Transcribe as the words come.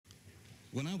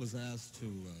When I was asked to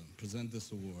present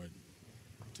this award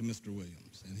to Mr.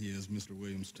 Williams, and he is Mr.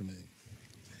 Williams to me,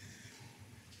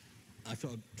 I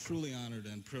felt truly honored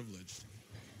and privileged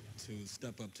to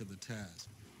step up to the task.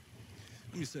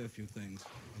 Let me say a few things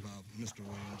about Mr.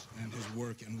 Williams and his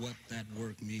work and what that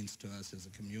work means to us as a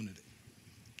community.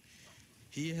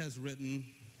 He has written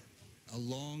a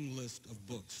long list of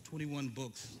books, 21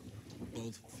 books,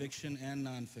 both fiction and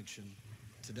nonfiction,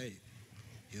 to date.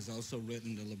 He has also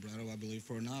written the libretto, I believe,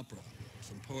 for an opera,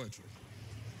 some poetry.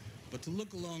 But to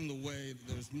look along the way,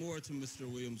 there's more to Mr.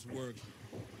 Williams' work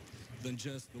than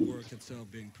just the work itself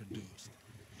being produced.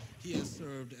 He has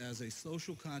served as a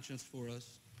social conscience for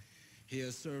us. He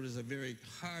has served as a very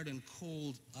hard and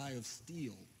cold eye of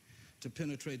steel to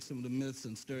penetrate some of the myths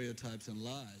and stereotypes and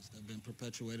lies that have been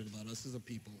perpetuated about us as a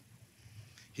people.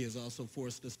 He has also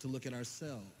forced us to look at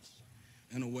ourselves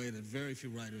in a way that very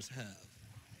few writers have.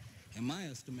 In my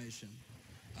estimation,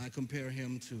 I compare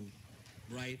him to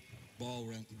Wright,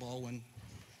 Baldwin,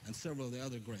 and several of the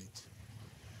other greats.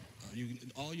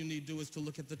 All you need to do is to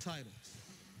look at the titles.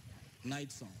 Night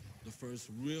Song, the first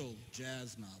real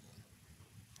jazz novel.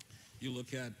 You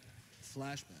look at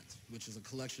Flashbacks, which is a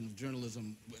collection of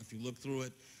journalism. If you look through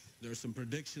it, there are some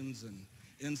predictions and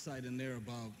insight in there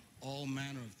about all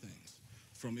manner of things,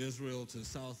 from Israel to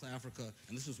South Africa,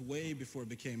 and this was way before it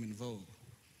became in vogue.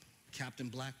 Captain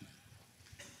Blackman,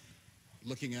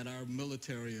 looking at our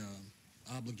military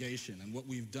obligation and what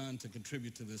we've done to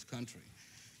contribute to this country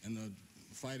and the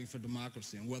fighting for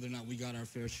democracy and whether or not we got our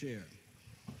fair share.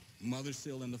 Mother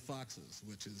Seal and the Foxes,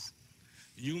 which is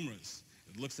humorous.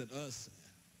 It looks at us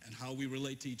and how we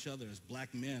relate to each other as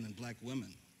black men and black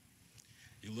women.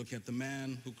 You look at The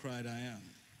Man Who Cried I Am,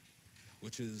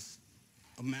 which is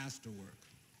a masterwork.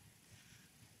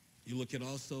 You look at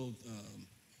also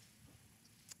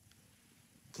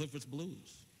Clifford's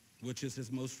Blues, which is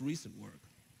his most recent work.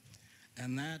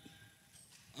 And that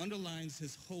underlines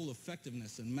his whole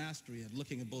effectiveness and mastery at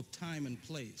looking at both time and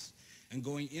place and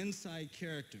going inside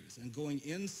characters and going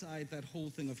inside that whole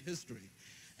thing of history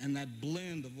and that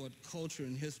blend of what culture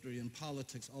and history and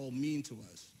politics all mean to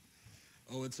us.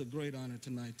 Oh, it's a great honor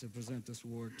tonight to present this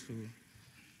award to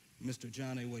Mr.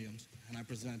 John A. Williams, and I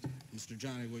present Mr.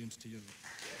 John A. Williams to you.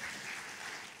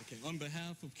 Okay, on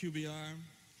behalf of QBR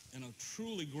and a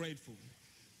truly grateful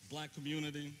black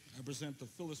community, I present the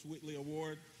Phillis Wheatley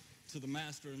Award to the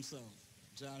master himself,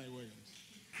 John A. Williams.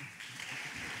 Thank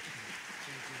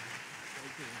you.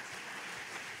 Thank you.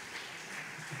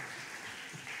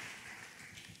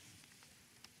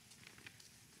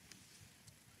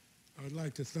 I would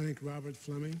like to thank Robert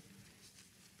Fleming.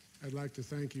 I'd like to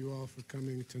thank you all for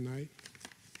coming tonight.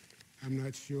 I'm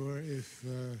not sure if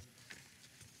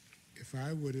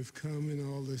I would have come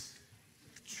in all this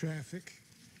traffic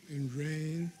and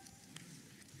rain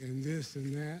and this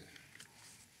and that,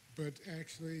 but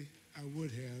actually I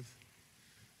would have.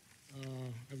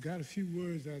 I've got a few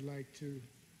words I'd like to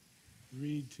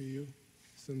read to you,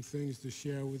 some things to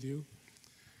share with you,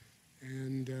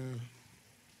 and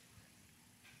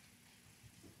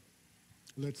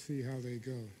let's see how they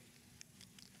go.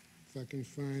 If I can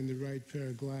find the right pair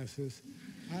of glasses.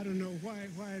 I don't know why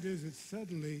it is that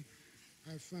suddenly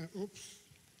I find, oops,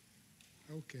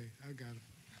 okay, I got it.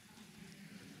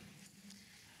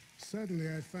 Suddenly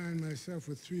I find myself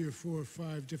with 3 or 4 or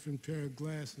 5 different pair of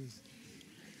glasses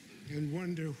and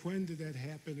wonder when did that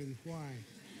happen and why.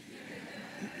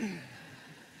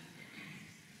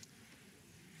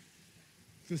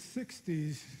 The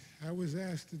 60s, I was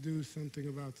asked to do something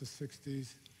about the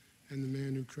 60s and The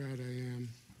Man Who Cried I Am.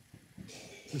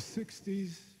 The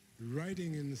 60s,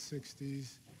 writing in the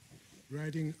 60s,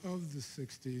 writing of the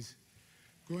 60s,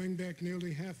 going back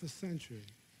nearly half a century.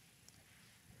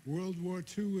 World War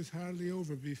II was hardly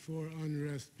over before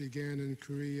unrest began in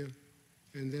Korea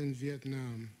and then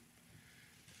Vietnam.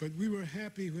 But we were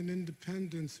happy when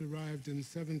independence arrived in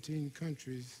 17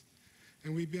 countries,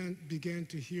 and we began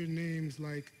to hear names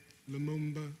like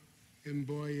Lumumba,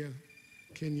 Mboya,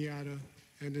 Kenyatta,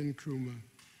 and Nkrumah.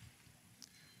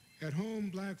 At home,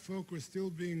 black folk were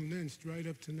still being lynched right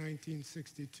up to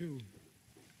 1962.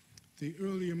 The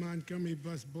earlier Montgomery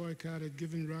bus boycott had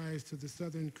given rise to the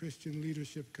Southern Christian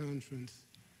Leadership Conference.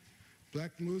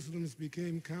 Black Muslims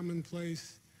became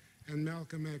commonplace, and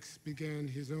Malcolm X began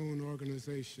his own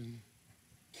organization.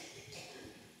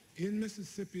 In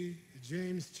Mississippi,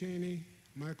 James Chaney,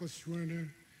 Michael Schwerner,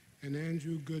 and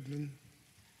Andrew Goodman,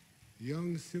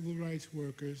 young civil rights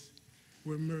workers,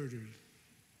 were murdered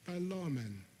by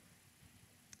lawmen.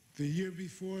 The year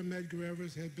before, Medgar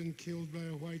Evers had been killed by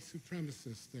a white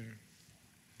supremacist there.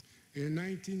 In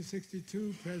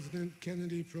 1962, President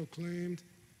Kennedy proclaimed,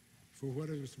 for what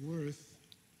it was worth,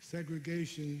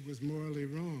 segregation was morally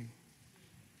wrong.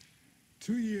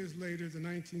 2 years later, the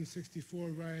 1964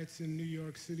 riots in New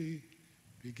York City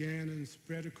began and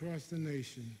spread across the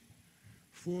nation.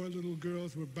 4 little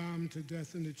girls were bombed to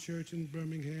death in a church in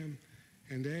Birmingham,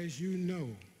 and as you know,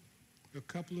 a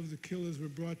couple of the killers were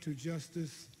brought to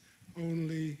justice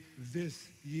only this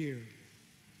year.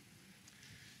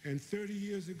 And 30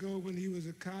 years ago, when he was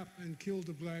a cop and killed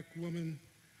a black woman,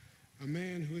 a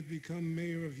man who had become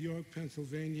mayor of York,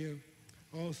 Pennsylvania,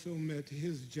 also met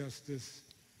his justice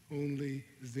only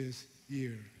this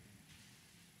year.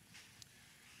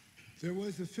 There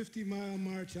was a 50-mile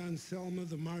march on Selma,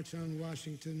 the March on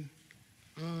Washington.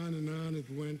 On and on it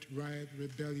went, riot,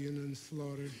 rebellion, and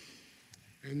slaughter.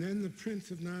 And then the Prince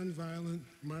of Nonviolent,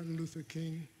 Martin Luther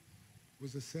King,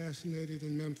 was assassinated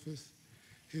in Memphis,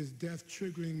 his death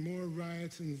triggering more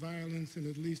riots and violence in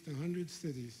at least 100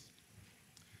 cities.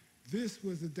 This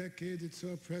was the decade that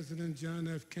saw President John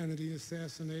F. Kennedy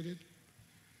assassinated.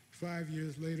 5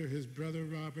 years later, his brother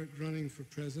Robert, running for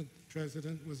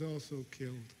president, was also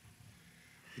killed.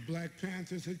 The Black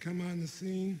Panthers had come on the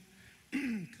scene.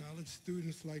 College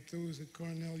students like those at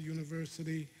Cornell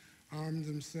University armed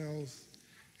themselves,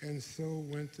 and so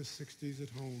went the 60s at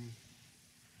home.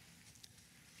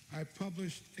 I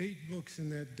published 8 books in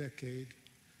that decade,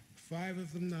 5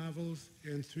 of them novels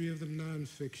and 3 of them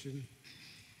nonfiction,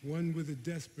 one with a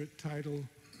desperate title,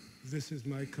 This Is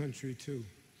My Country Too.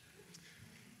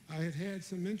 I had had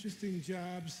some interesting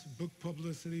jobs, book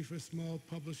publicity for a small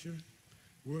publisher,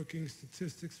 working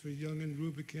statistics for Young and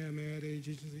Rubicam ad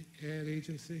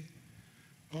agency,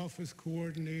 office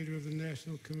coordinator of the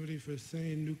National Committee for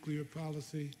Sane Nuclear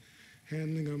Policy,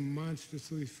 handling a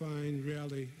monstrously fine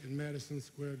rally in Madison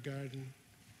Square Garden.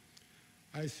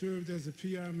 I served as a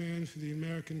PR man for the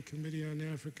American Committee on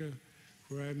Africa,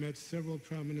 where I met several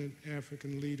prominent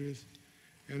African leaders,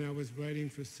 and I was writing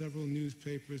for several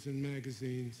newspapers and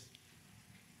magazines.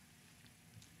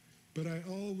 But I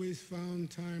always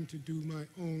found time to do my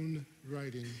own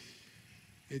writing.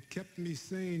 It kept me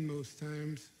sane most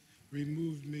times,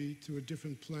 removed me to a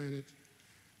different planet,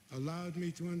 allowed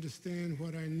me to understand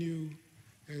what I knew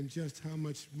and just how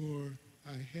much more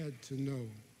I had to know.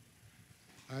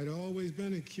 I'd always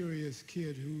been a curious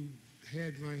kid who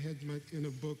had my head in a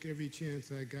book every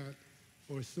chance I got,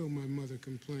 or so my mother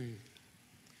complained.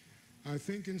 I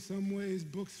think in some ways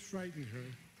books frightened her,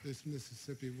 this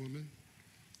Mississippi woman,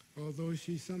 although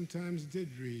she sometimes did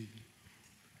read.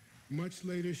 Much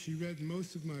later, she read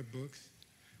most of my books,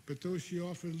 but though she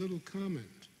offered little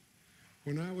comment,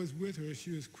 when I was with her,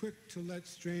 she was quick to let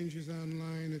strangers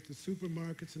online at the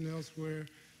supermarkets and elsewhere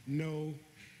know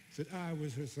that I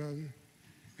was her son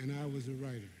and I was a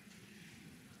writer.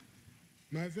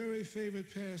 My very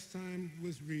favorite pastime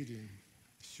was reading.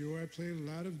 Sure, I played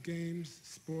a lot of games,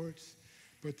 sports,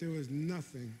 but there was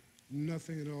nothing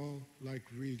at all like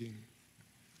reading.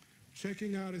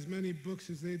 Checking out as many books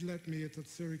as they'd let me at the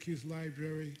Syracuse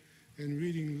Library and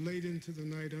reading late into the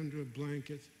night under a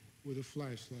blanket with a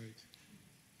flashlight.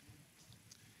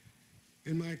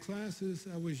 In my classes,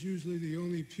 I was usually the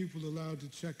only pupil allowed to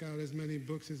check out as many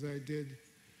books as I did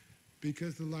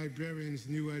because the librarians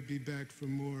knew I'd be back for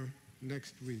more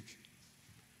next week.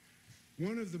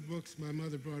 One of the books my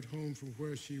mother brought home from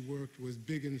where she worked was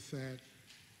big and fat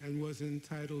and was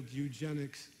entitled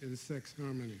Eugenics and Sex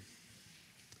Harmony.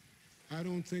 I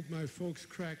don't think my folks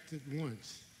cracked it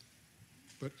once,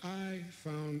 but I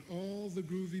found all the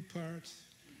groovy parts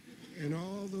and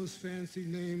all those fancy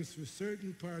names for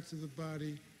certain parts of the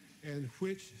body and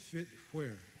which fit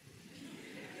where.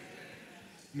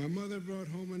 My mother brought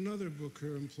home another book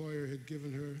her employer had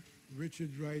given her,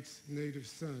 Richard Wright's Native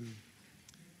Son,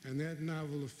 and that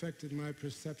novel affected my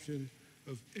perception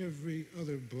of every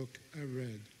other book I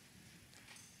read.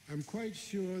 I'm quite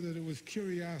sure that it was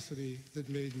curiosity that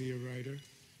made me a writer.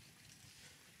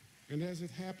 And as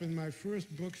it happened, my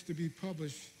first books to be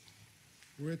published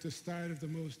were at the start of the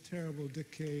most terrible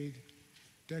decade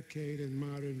in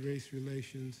modern race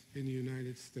relations in the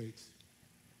United States.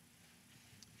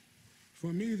 For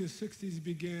me, the 60s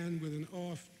began with an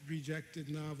oft-rejected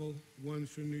novel, One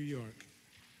for New York.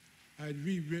 I'd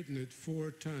rewritten it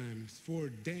 4 times, 4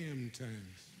 damn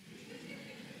times.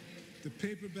 The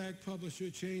paperback publisher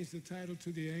changed the title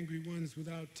to The Angry Ones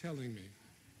without telling me.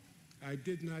 I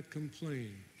did not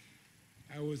complain.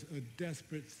 I was a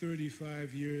desperate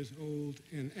 35 years old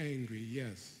and angry,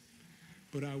 yes,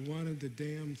 but I wanted the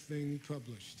damn thing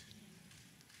published.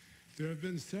 There have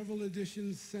been several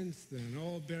editions since then,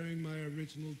 all bearing my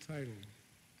original title.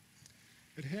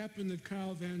 It happened that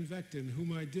Carl Van Vechten,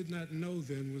 whom I did not know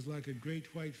then was like a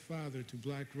great white father to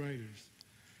black writers,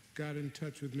 got in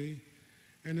touch with me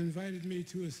and invited me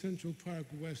to a Central Park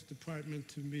West apartment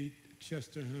to meet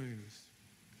Chester Himes.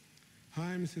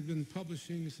 Himes had been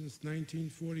publishing since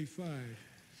 1945,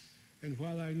 and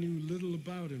while I knew little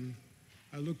about him,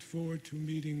 I looked forward to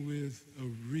meeting with a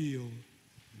real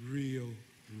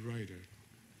writer.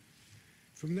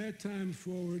 From that time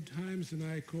forward, Himes and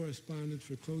I corresponded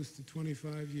for close to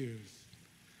 25 years.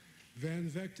 Van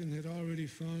Vechten had already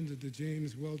founded the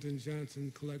James Weldon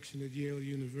Johnson Collection at Yale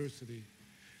University,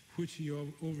 which he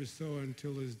oversaw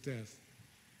until his death.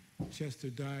 Chester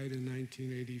died in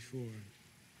 1984.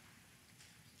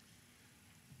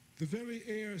 The very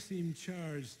air seemed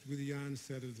charged with the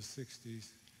onset of the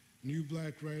 60s. New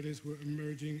black writers were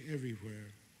emerging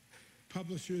everywhere.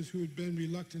 Publishers who had been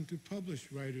reluctant to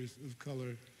publish writers of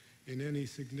color in any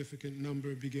significant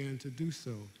number began to do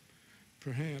so,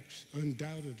 perhaps,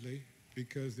 undoubtedly,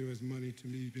 because there was money to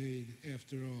be made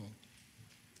after all.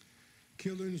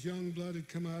 Killen's Young Blood had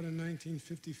come out in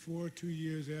 1954, 2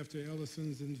 years after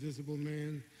Ellison's Invisible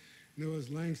Man. And there was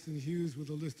Langston Hughes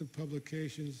with a list of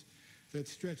publications that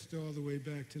stretched all the way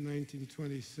back to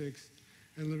 1926,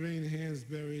 and Lorraine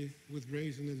Hansberry with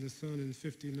Raisin in the Sun in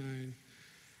 59.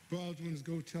 Baldwin's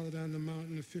Go Tell It on the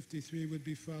Mountain of 53 would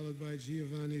be followed by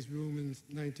Giovanni's Room in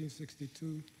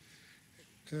 1962,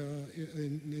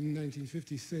 in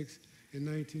 1956, in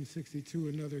 1962,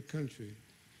 Another Country.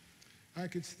 I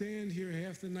could stand here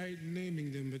half the night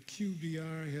naming them, but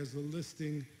QBR has a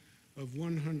listing of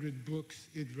 100 books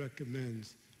it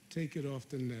recommends. Take it off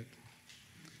the net.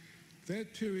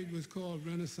 That period was called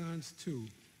Renaissance 2,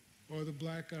 or the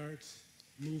Black Arts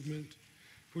movement,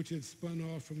 which had spun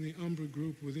off from the Umbra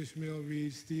Group with Ishmael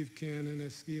Reed, Steve Cannon,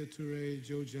 Askia Touré,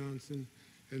 Joe Johnson,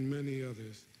 and many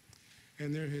others.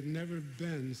 And there had never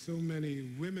been so many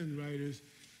women writers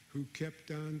who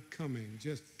kept on coming,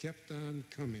 just kept on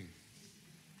coming.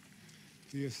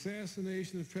 The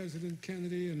assassination of President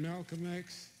Kennedy and Malcolm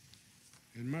X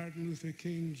and Martin Luther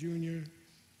King Jr.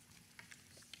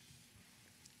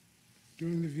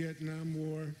 during the Vietnam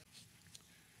War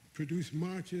produced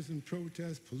marches and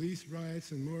protests, police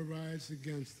riots, and more riots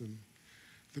against them.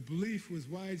 The belief was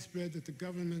widespread that the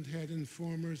government had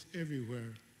informers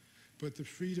everywhere, but the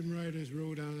freedom riders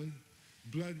rode on.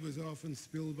 Blood was often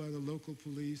spilled by the local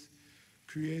police,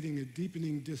 creating a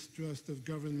deepening distrust of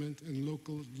government and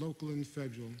local and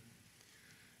federal.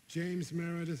 James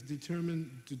Meredith's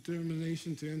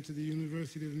determination to enter the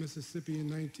University of Mississippi in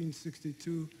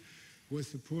 1962 was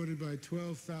supported by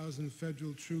 12,000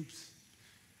 federal troops,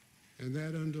 and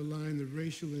that underlined the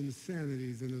racial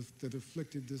insanity that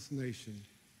afflicted this nation.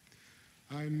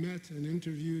 I met and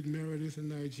interviewed Meredith in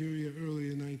Nigeria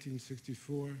early in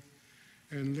 1964,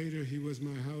 and later he was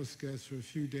my house guest for a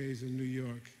few days in New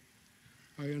York.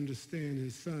 I understand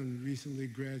his son recently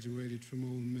graduated from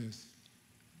Ole Miss.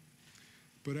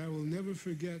 But I will never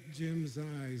forget Jim's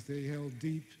eyes. They held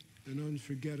deep and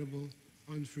unforgivable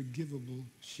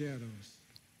shadows.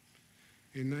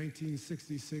 In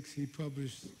 1966, he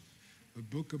published a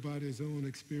book about his own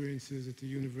experiences at the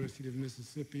University of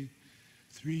Mississippi,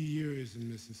 3 years in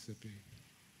Mississippi.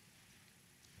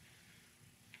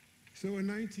 So in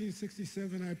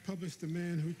 1967, I published The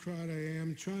Man Who Cried I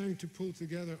Am, trying to pull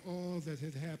together all that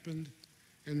had happened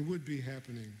and would be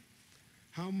happening.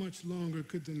 How much longer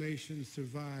could the nation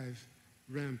survive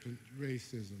rampant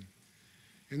racism?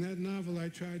 In that novel, I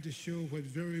tried to show what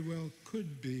very well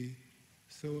could be,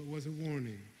 so it was a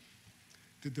warning.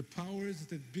 Did the powers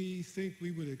that be think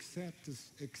we would accept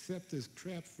this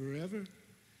crap forever?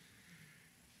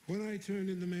 When I turned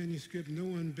in the manuscript, no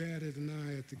one batted an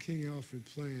eye at the King Alfred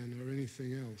Plan or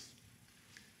anything else.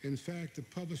 In fact, the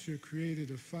publisher created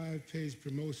a 5-page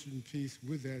promotion piece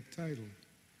with that title.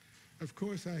 Of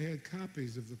course, I had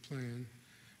copies of the plan,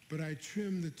 but I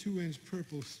trimmed the 2-inch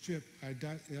purple strip,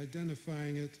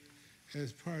 identifying it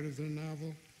as part of the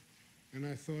novel, and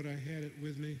I thought I had it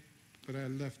with me, but I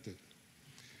left it.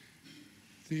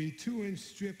 The 2-inch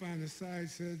strip on the side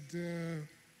said, The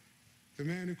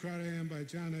Man Who Cried I Am by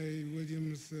John A.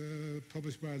 Williams,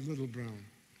 published by Little Brown.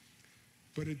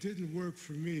 But it didn't work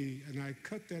for me, and I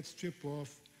cut that strip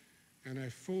off, and I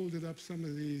folded up some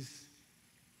of these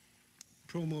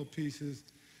promo pieces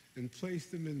and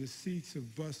placed them in the seats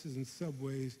of buses and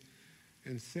subways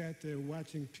and sat there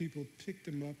watching people pick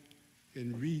them up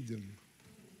and read them.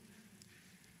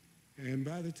 And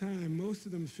by the time most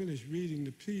of them finished reading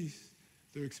the piece,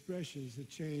 their expressions had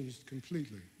changed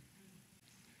completely.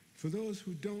 For those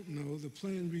who don't know, the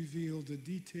plan revealed a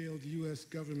detailed U.S.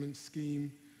 government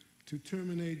scheme to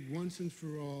terminate once and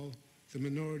for all the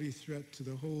minority threat to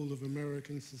the whole of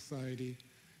American society,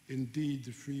 indeed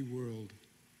the free world.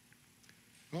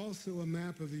 Also a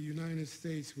map of the United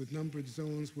States with numbered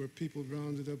zones where people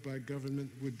rounded up by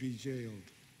government would be jailed.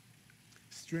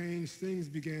 Strange things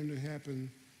began to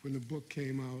happen when the book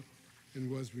came out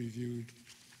and was reviewed.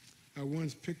 I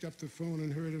once picked up the phone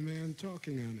and heard a man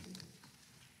talking on it.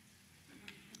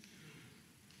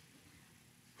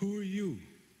 "Who are you?"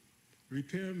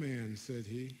 "Repairman," said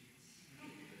he.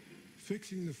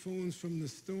 "Fixing the phones from the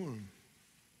storm."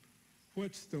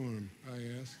 "What storm?" I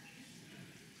asked.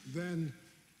 Then,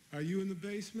 "Are you in the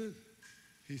basement?"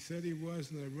 He said he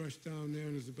was, and I rushed down there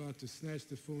and was about to snatch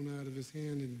the phone out of his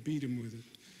hand and beat him with it.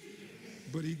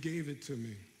 But he gave it to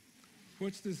me.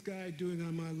 "What's this guy doing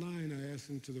on my line?" I asked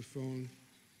him to the phone.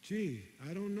 "Gee,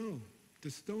 I don't know.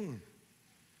 The storm."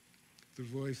 The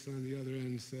voice on the other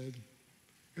end said,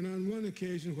 "And on one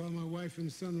occasion, while my wife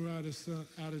and son were out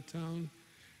of town,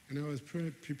 and I was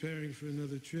preparing for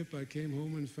another trip, I came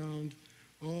home and found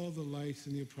all the lights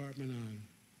in the apartment on.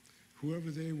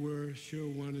 Whoever they were sure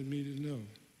wanted me to know.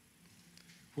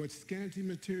 What scanty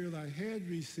material I had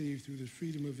received through the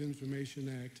Freedom of Information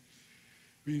Act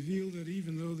revealed that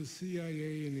even though the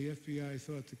CIA and the FBI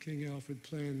thought the King Alfred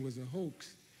Plan was a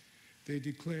hoax, they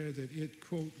declared that it,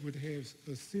 quote, would have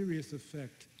a serious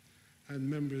effect on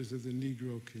members of the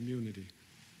Negro community.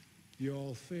 You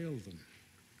all failed them.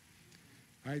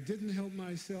 I didn't help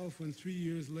myself when 3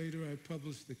 years later I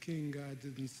published The King God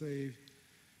Didn't Save,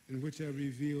 in which I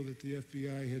revealed that the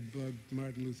FBI had bugged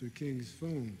Martin Luther King's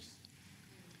phones.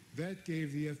 That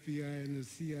gave the FBI and the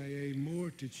CIA more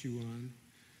to chew on,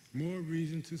 more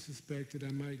reason to suspect that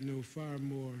I might know far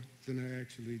more than I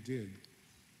actually did.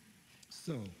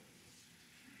 So,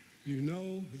 you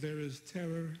know there is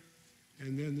terror,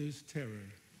 and then there's terror.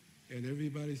 And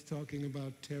everybody's talking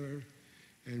about terror,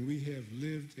 and we have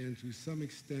lived and to some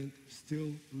extent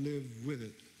still live with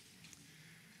it.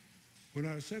 When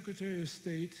our Secretary of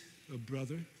State, a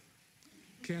brother,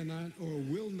 cannot or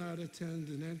will not attend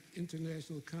an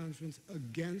international conference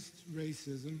against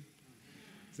racism,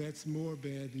 that's more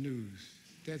bad news.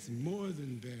 That's more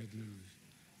than bad news.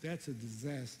 That's a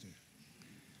disaster.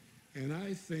 And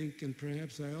I think, and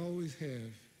perhaps I always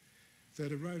have,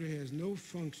 that a writer has no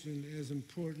function as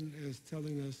important as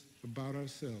telling us about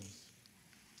ourselves.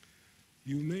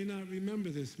 You may not remember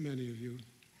this, many of you,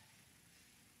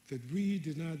 that we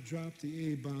did not drop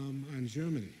the A-bomb on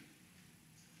Germany.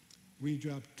 We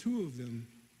dropped 2 of them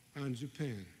on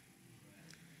Japan.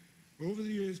 Over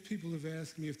the years, people have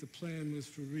asked me if the plan was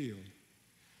for real,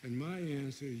 and my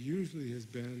answer usually has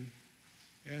been,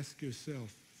 ask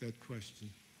yourself that question.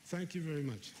 Thank you very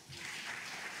much.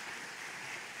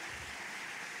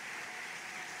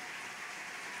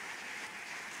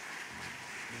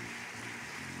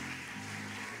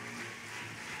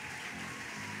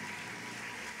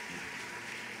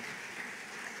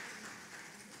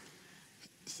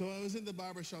 So I was in the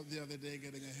barber shop the other day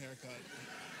getting a haircut.